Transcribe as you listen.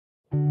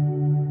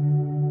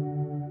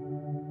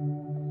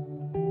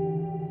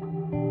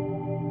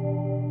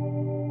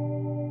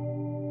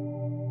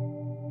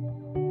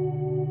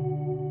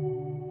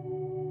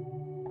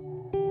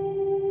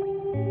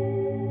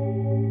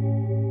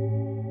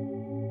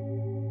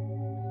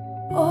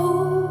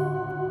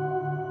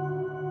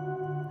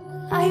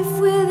life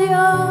with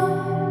your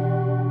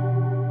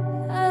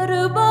head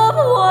above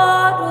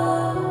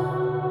water.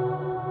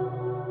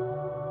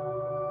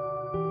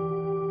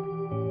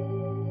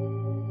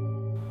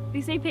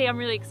 This EP I'm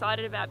really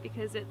excited about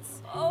because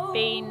it's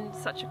been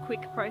such a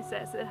quick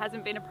process. It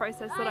hasn't been a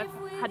process that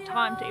I've had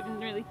time to even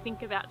really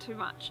think about too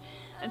much.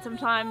 And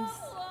sometimes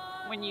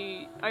when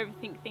you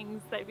overthink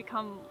things, they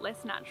become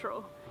less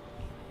natural.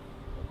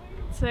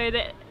 So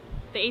the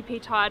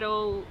EP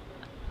title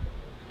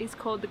is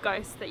called The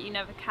Ghost That You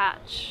Never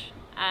Catch,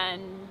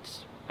 and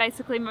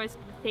basically most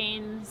of the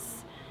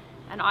themes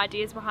and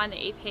ideas behind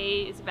the EP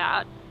is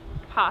about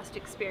past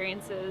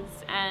experiences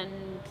and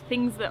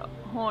things that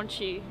haunt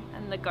you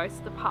and the ghosts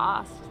of the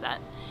past that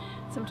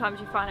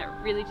sometimes you find it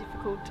really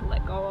difficult to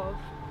let go of.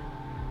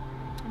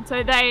 And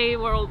so they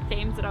were all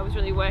themes that I was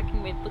really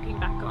working with, looking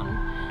back on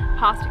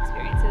past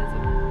experiences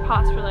and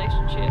past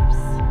relationships.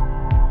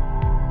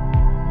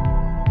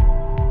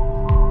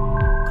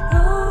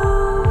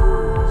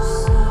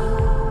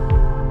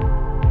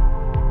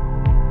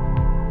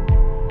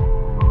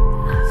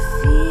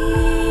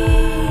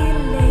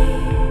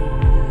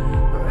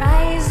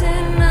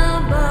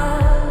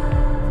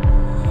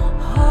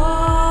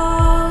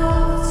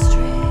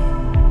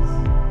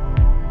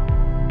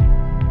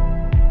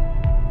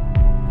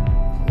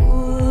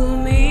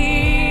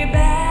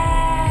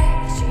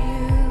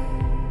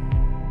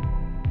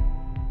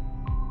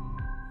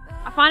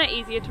 I find it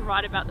easier to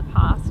write about the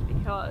past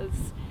because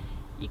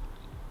you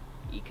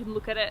can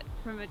look at it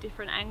from a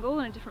different angle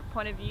and a different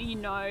point of view. You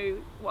know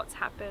what's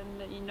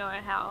happened and you know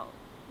how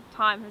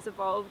time has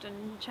evolved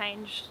and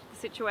changed the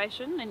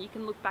situation, and you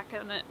can look back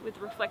on it with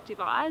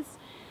reflective eyes.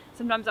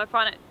 Sometimes I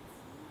find it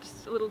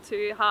just a little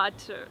too hard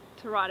to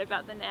write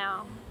about the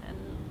now, and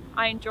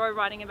I enjoy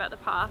writing about the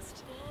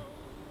past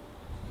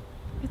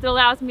because it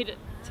allows me to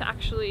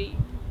actually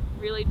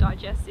really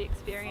digest the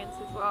experience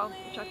as well,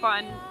 which I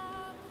find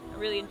a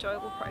really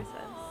enjoyable process.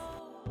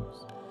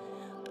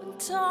 When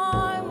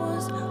time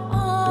was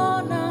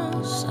on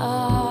our side,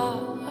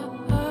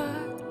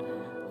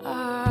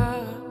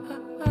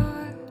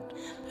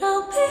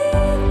 I'll be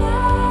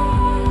there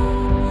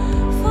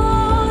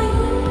for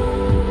you,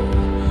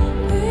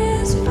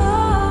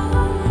 whisper,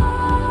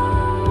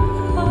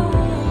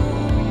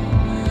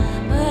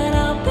 but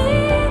I'll be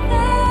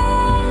there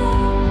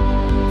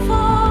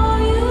for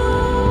you,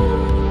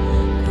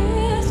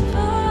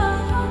 whisper.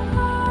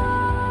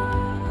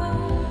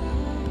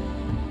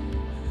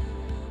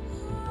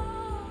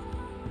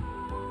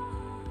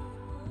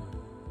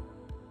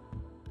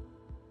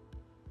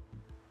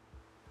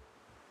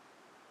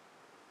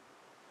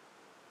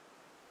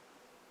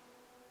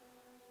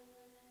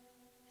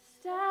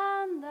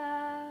 Stand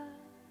there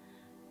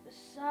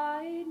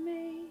beside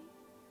me,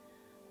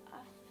 I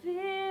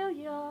feel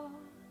your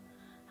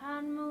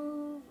hand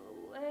move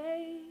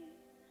away.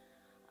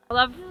 I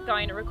love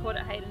going to record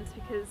at Hayden's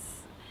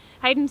because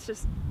Hayden's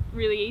just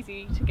really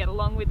easy to get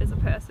along with as a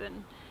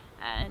person,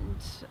 and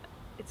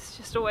it's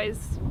just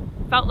always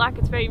felt like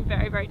it's been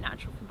very, very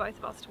natural for both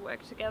of us to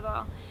work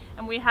together,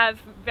 and we have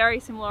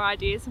very similar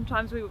ideas.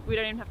 Sometimes we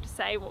don't even have to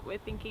say what we're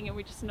thinking, and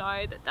we just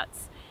know that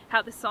that's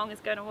how the song is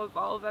going to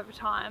evolve over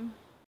time.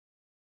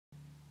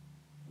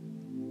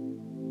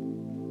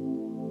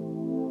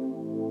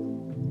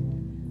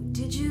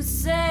 Did you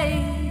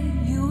say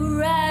you were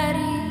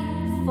ready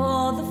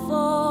for the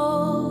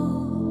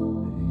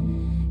fall?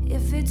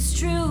 If it's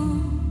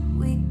true,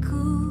 we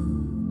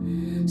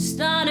could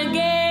start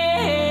again.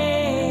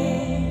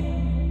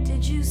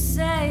 Did you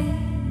say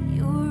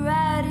you were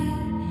ready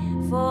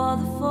for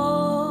the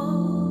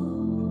fall?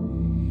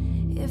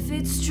 If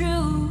it's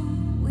true,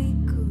 we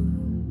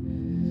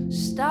could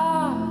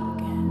start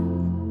again.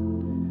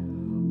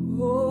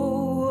 Whoa.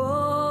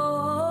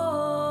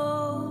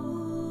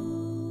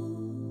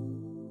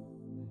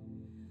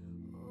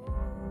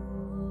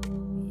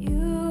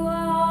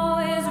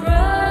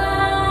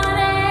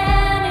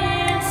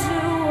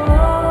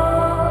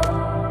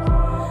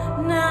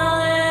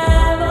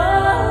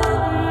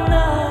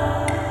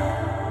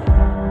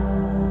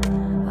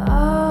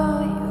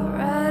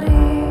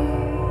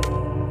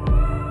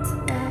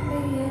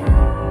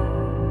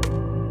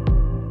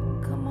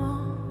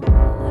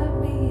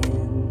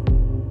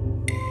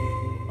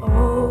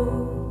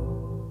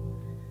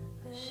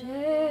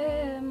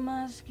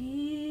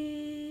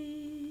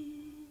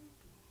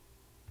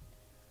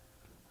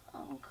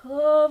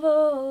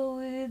 Cover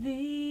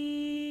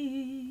within,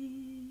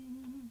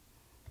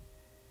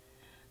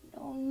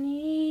 no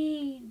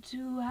need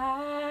to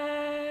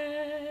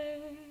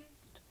hide.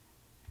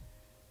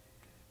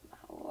 My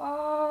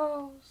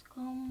walls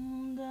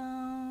come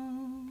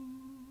down,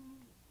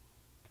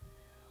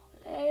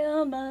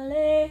 layer by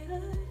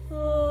layer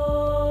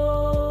fall.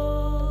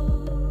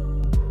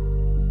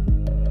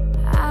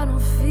 I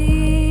don't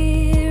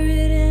fear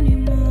it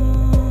anymore.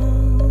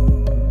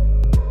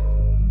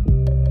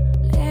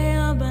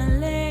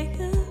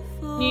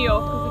 New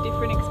York was a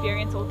different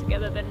experience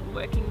altogether than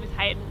working with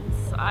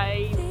Hayden's.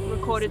 I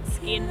recorded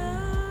Skin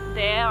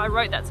there. I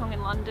wrote that song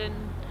in London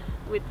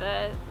with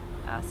the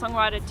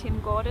songwriter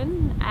Tim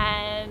Gordon,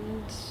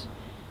 and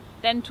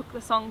then took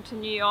the song to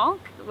New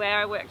York, where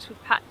I worked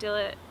with Pat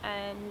Dillett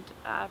and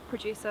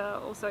producer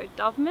also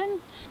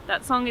Doveman.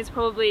 That song is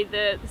probably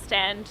the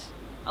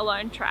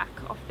stand-alone track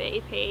off the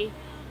EP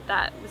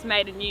that was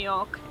made in New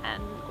York,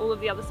 and all of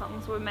the other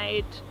songs were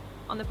made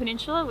on the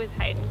peninsula with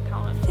Hayden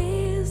Cohen.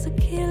 Feels a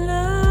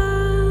killer.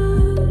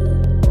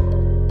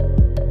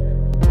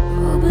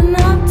 Open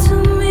up to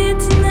me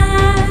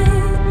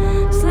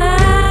tonight.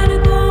 Slide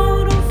a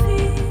golden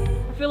feet.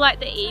 I feel like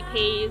the EP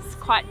is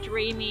quite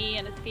dreamy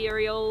and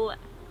ethereal,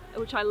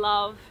 which I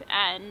love,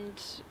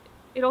 and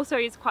it also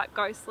is quite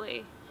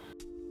ghostly.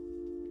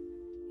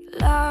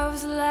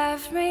 Love's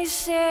left me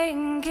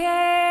sinking.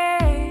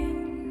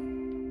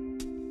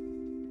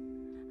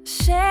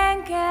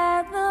 Sank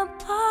at the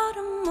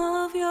bottom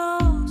of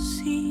your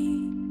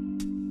sea.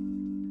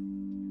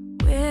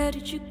 Where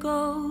did you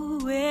go?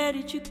 Where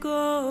did you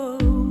go?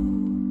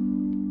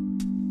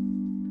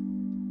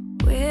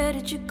 Where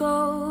did you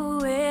go?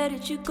 Where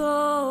did you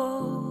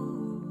go?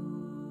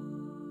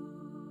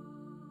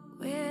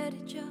 Where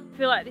did you? I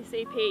feel like this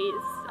EP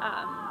is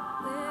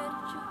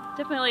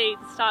definitely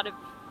the start of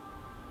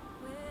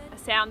a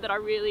sound that I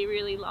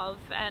really love,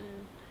 and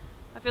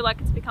I feel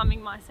like it's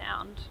becoming my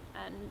sound,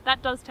 and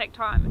that does take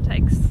time. It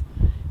takes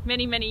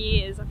many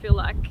years. I feel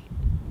like,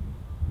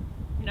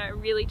 you know,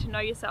 really to know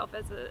yourself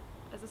as a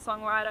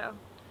songwriter,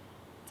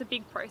 it's a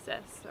big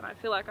process, and I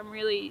feel like I'm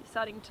really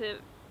starting to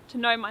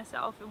know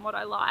myself and what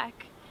I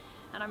like,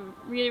 and I'm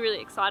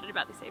really excited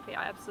about this EP.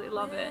 I absolutely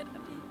love it,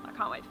 and I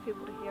can't wait for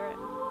people to hear it.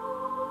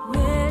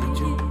 Where did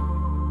you?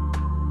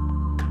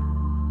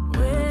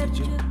 Where did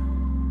you?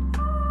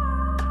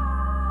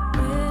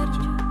 Where did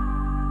you?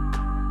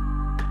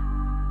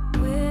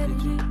 Where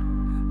did you?